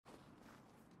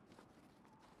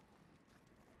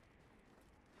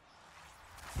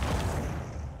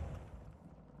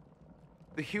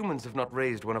The humans have not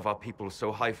raised one of our people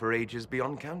so high for ages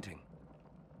beyond counting.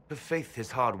 Her faith is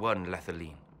hard-won,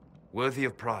 Lethaline. Worthy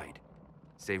of pride,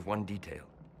 save one detail.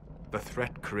 The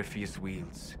threat Corypheus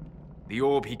wields. The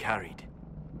orb he carried.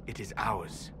 It is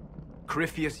ours.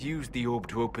 Corypheus used the orb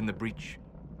to open the breach.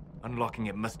 Unlocking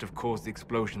it must have caused the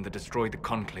explosion that destroyed the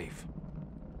Conclave.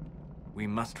 We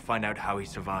must find out how he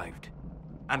survived.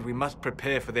 And we must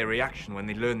prepare for their reaction when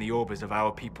they learn the orb is of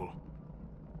our people.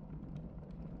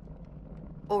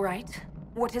 All right.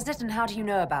 What is it and how do you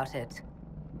know about it?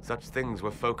 Such things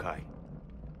were foci,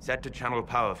 said to channel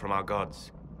power from our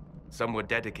gods. Some were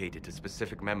dedicated to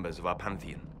specific members of our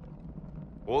pantheon.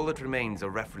 All that remains are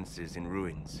references in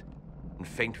ruins, and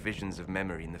faint visions of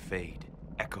memory in the Fade,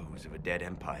 echoes of a dead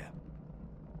empire.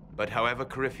 But however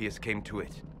Corypheus came to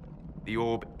it, the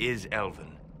orb is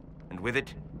elven, and with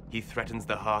it, he threatens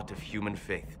the heart of human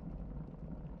faith.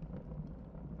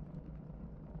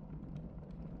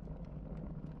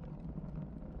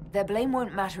 Their blame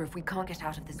won't matter if we can't get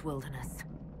out of this wilderness.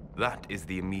 That is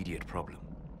the immediate problem.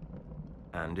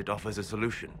 And it offers a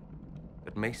solution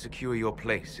that may secure your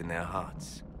place in their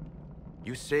hearts.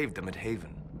 You saved them at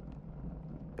Haven.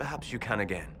 Perhaps you can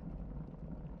again.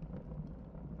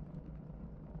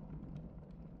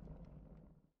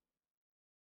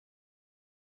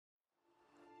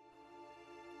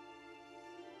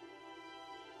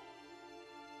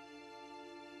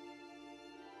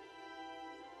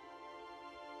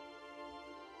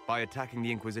 By attacking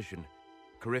the Inquisition,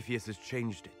 Corypheus has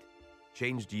changed it.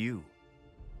 Changed you.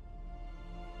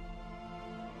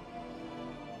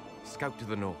 Scout to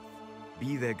the north.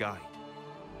 Be their guide.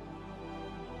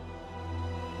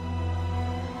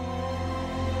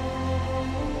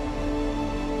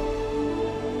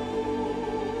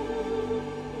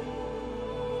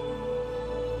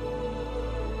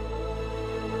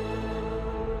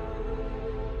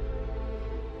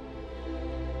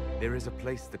 There is a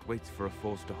place that waits for a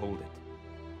force to hold it.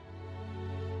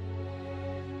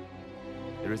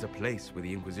 There is a place where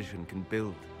the Inquisition can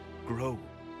build, grow.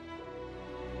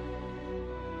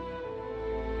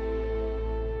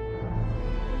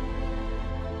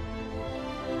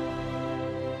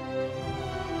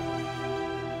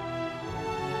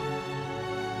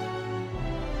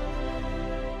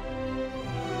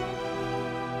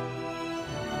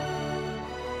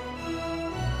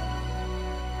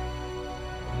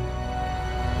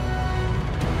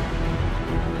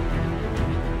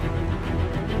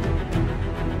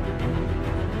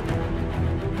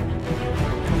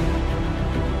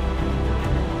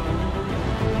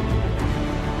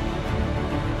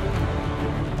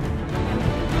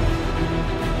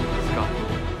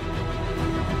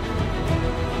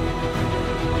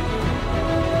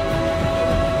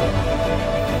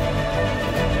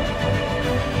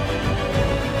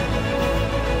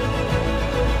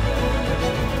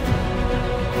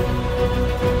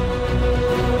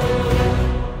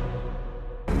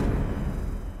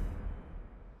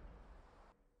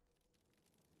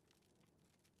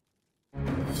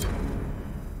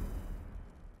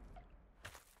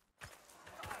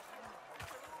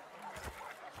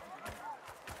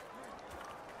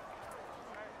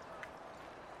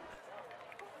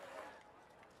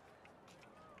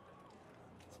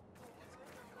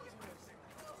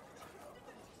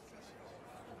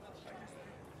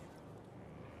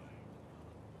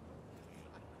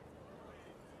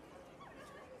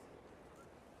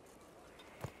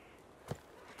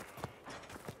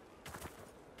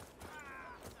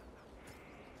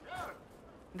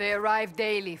 They arrive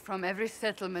daily from every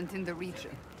settlement in the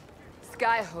region.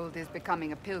 Skyhold is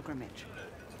becoming a pilgrimage.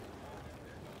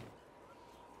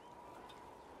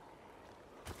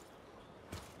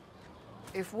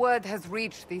 If word has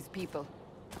reached these people,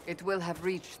 it will have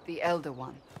reached the Elder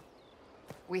One.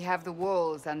 We have the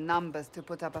walls and numbers to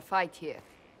put up a fight here,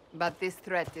 but this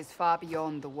threat is far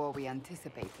beyond the war we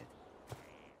anticipated.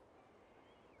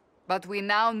 But we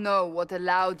now know what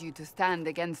allowed you to stand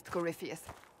against Corypheus.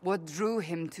 What drew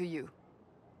him to you?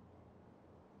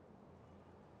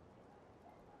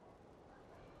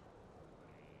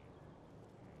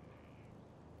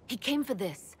 He came for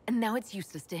this, and now it's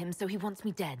useless to him, so he wants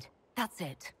me dead. That's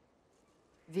it.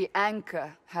 The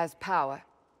Anchor has power,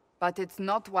 but it's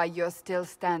not why you're still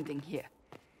standing here.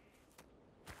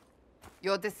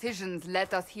 Your decisions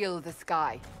let us heal the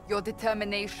sky. Your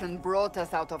determination brought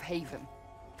us out of Haven.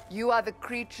 You are the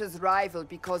creature's rival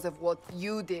because of what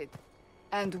you did.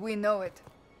 And we know it.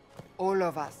 All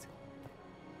of us.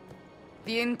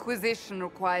 The Inquisition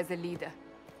requires a leader.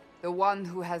 The one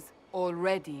who has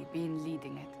already been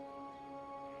leading it.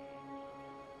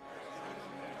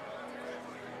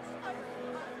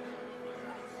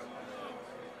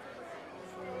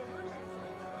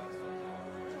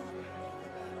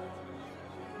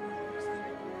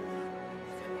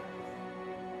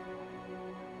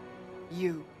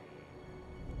 You.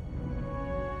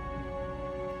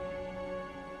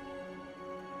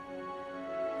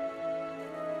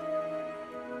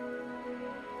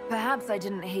 Perhaps I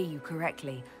didn't hear you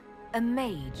correctly. A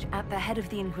mage at the head of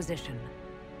the Inquisition.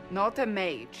 Not a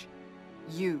mage.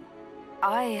 You.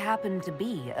 I happen to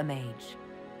be a mage.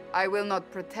 I will not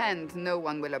pretend no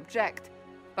one will object,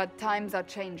 but times are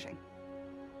changing.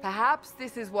 Perhaps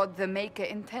this is what the Maker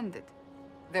intended.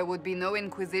 There would be no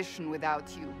Inquisition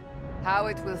without you. How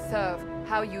it will serve,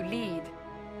 how you lead,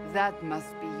 that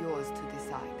must be yours to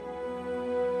decide.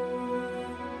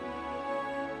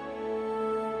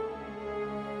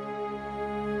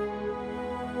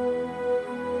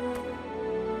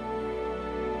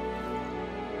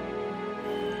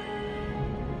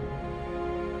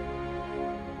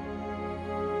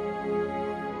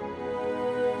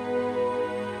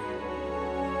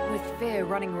 Fear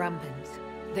running rampant.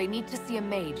 They need to see a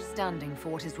mage standing for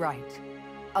what is right.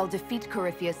 I'll defeat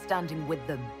Corypheus standing with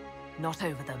them, not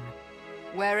over them.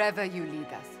 Wherever you lead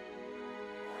us.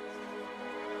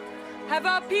 Have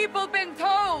our people been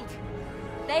told?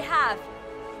 They have.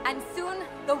 And soon,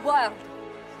 the world.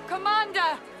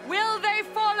 Commander, will they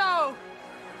follow?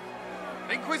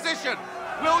 Inquisition,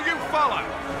 will you follow?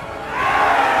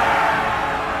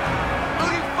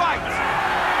 Will you fight?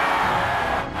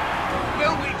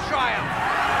 Will we triumph?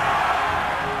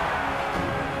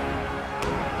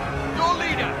 Your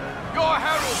leader, your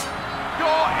herald,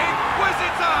 your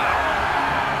Inquisitor!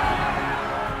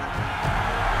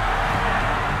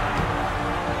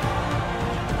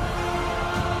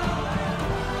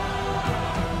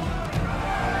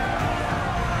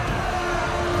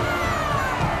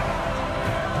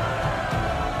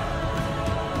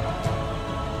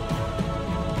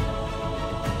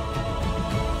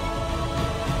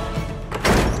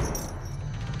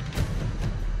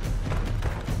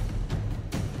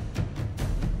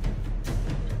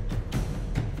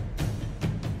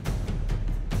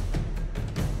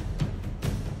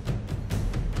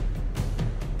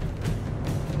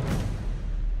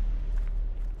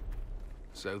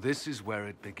 So this is where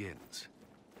it begins.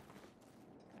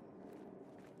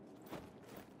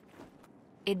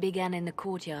 It began in the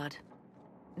courtyard.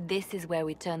 This is where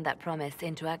we turned that promise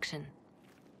into action.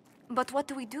 But what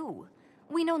do?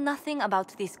 We know nothing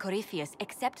about this Corypheus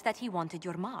except that he wanted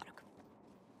your mark.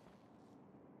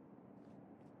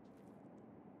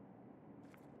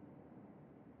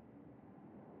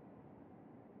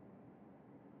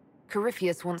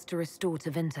 Corypheus wants to restore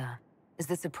Tevinter. Is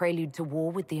this a prelude to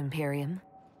war with the Imperium?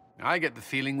 I get the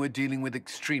feeling we're dealing with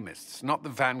extremists, not the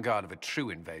vanguard of a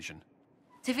true invasion.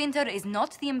 Tevinter is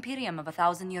not the Imperium of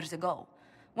 1,000 years ago.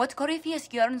 What Corypheus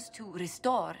yearns to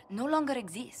restore no longer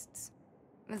exists.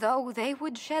 Though they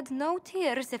would shed no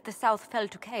tears if the South fell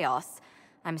to chaos,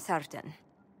 I'm certain.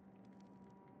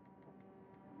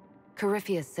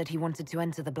 Corypheus said he wanted to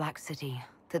enter the Black City,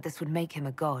 that this would make him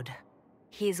a god.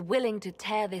 He is willing to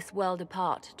tear this world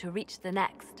apart to reach the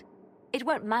next. It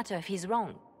won't matter if he's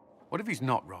wrong. What if he's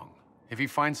not wrong? If he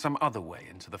finds some other way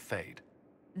into the Fade?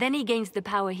 Then he gains the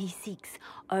power he seeks,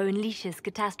 or unleashes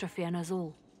catastrophe on us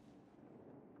all.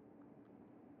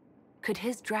 Could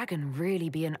his dragon really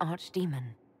be an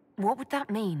archdemon? What would that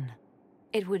mean?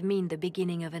 It would mean the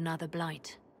beginning of another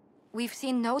blight. We've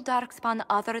seen no darkspawn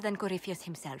other than Corypheus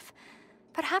himself.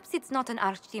 Perhaps it's not an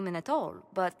archdemon at all,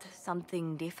 but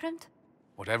something different?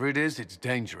 Whatever it is, it's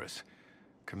dangerous.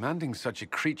 Commanding such a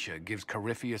creature gives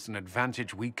Corypheus an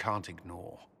advantage we can't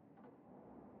ignore.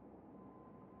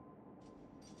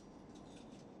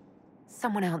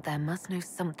 Someone out there must know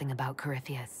something about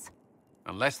Corypheus.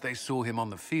 Unless they saw him on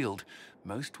the field,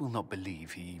 most will not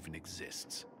believe he even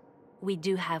exists. We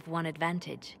do have one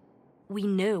advantage. We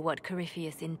know what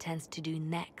Corypheus intends to do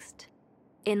next.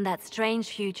 In that strange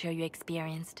future you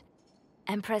experienced,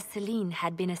 Empress Selene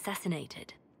had been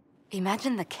assassinated.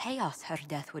 Imagine the chaos her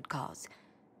death would cause.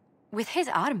 With his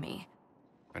army.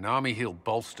 An army he'll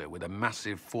bolster with a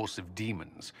massive force of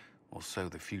demons, or so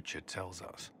the future tells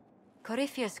us.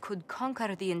 Corypheus could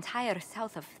conquer the entire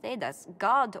south of Thedas,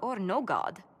 god or no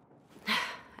god.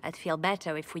 I'd feel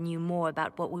better if we knew more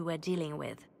about what we were dealing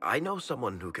with. I know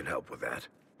someone who can help with that.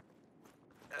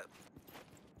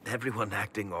 Everyone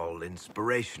acting all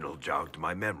inspirational jogged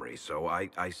my memory, so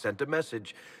I sent a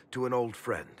message to an old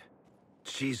friend.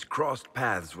 She's crossed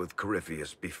paths with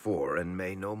Corypheus before and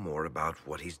may know more about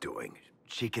what he's doing.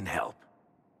 She can help.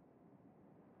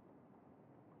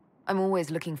 I'm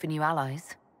always looking for new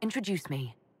allies. Introduce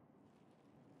me.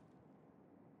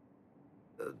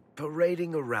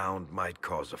 Parading around might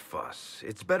cause a fuss.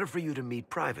 It's better for you to meet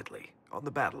privately, on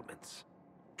the battlements.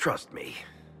 Trust me,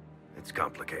 it's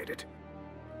complicated.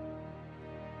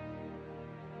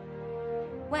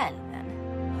 Well,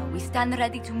 then, we stand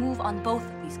ready to move on both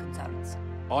of these concerns.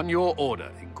 On your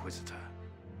order, Inquisitor.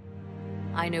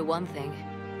 I know one thing.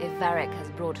 If Varric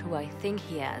has brought who I think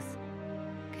he has,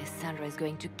 Cassandra is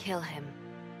going to kill him.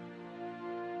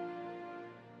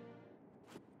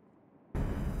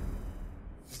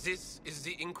 This is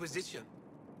the Inquisition.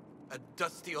 A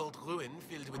dusty old ruin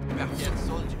filled with barbarian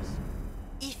soldiers.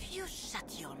 If you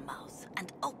shut your mouth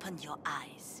and open your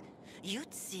eyes,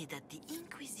 you'd see that the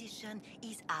Inquisition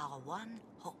is our one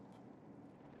hope.